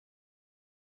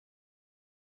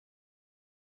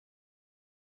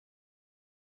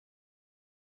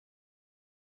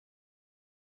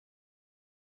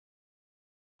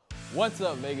What's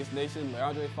up, Vegas Nation?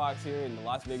 Leandre Fox here in the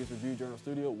Las Vegas Review-Journal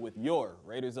studio with your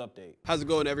Raiders update. How's it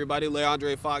going, everybody?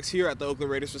 Leandre Fox here at the Oakland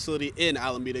Raiders facility in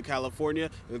Alameda, California.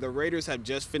 The Raiders have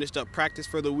just finished up practice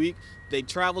for the week. They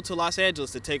traveled to Los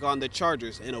Angeles to take on the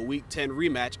Chargers in a Week 10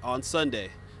 rematch on Sunday.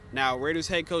 Now, Raiders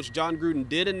head coach Jon Gruden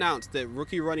did announce that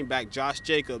rookie running back Josh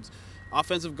Jacobs,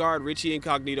 offensive guard Richie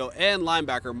Incognito, and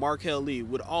linebacker Markel Lee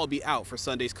would all be out for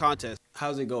Sunday's contest.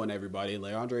 How's it going, everybody?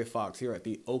 Leandre Fox here at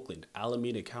the Oakland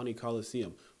Alameda County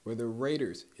Coliseum, where the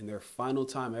Raiders, in their final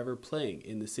time ever playing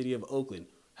in the city of Oakland,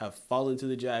 have fallen to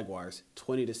the Jaguars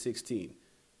 20-16.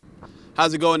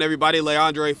 How's it going, everybody?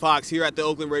 Leandre Fox here at the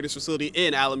Oakland Raiders facility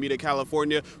in Alameda,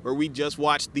 California, where we just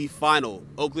watched the final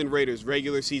Oakland Raiders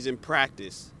regular season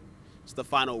practice. It's the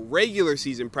final regular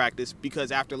season practice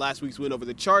because after last week's win over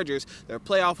the Chargers, their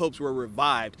playoff hopes were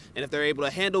revived, and if they're able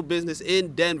to handle business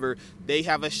in Denver, they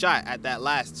have a shot at that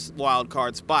last wild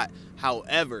card spot.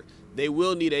 However, they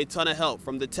will need a ton of help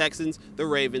from the Texans, the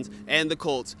Ravens, and the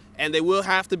Colts, and they will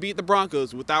have to beat the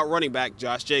Broncos without running back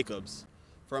Josh Jacobs.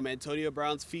 From Antonio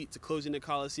Brown's feet to closing the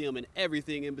Coliseum and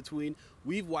everything in between,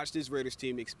 we've watched this Raiders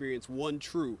team experience one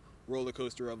true roller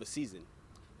coaster of a season.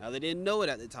 Now, they didn't know it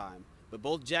at the time, but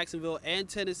both Jacksonville and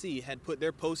Tennessee had put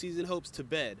their postseason hopes to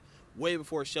bed way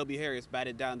before Shelby Harris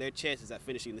batted down their chances at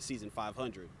finishing the season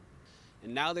 500.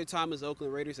 And now their time as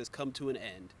Oakland Raiders has come to an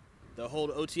end. They'll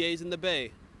hold OTAs in the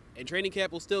Bay, and training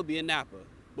camp will still be in Napa,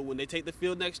 but when they take the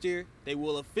field next year, they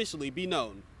will officially be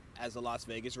known as the Las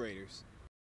Vegas Raiders.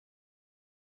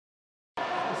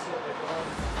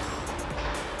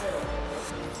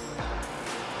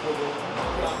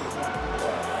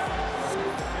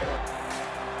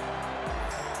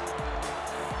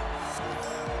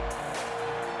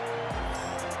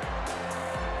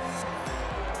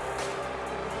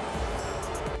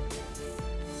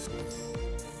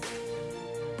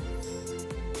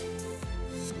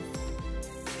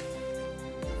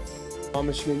 I'm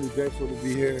extremely grateful to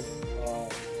be here,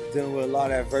 dealing with a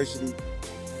lot of adversity,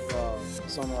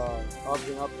 some ups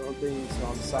and things, so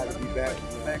I'm excited to be back.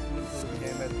 Back to the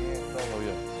game at the end.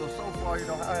 So far,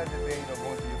 how has it been,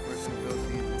 going through your first NFL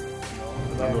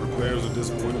season? I know the players are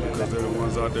disappointed because they're the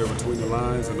ones out there between the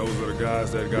lines, and those are the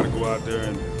guys that got to go out there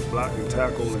and block and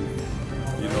tackle and,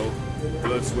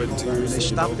 blood, sweat, and tears. They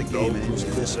stopped the game and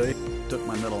took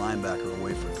my middle linebacker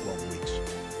away for 12 weeks,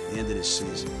 the end of this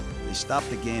season. They stopped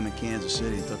the game in Kansas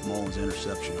City and took Mullins'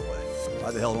 interception away.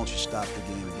 Why the hell don't you stop the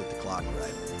game and get the clock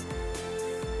right?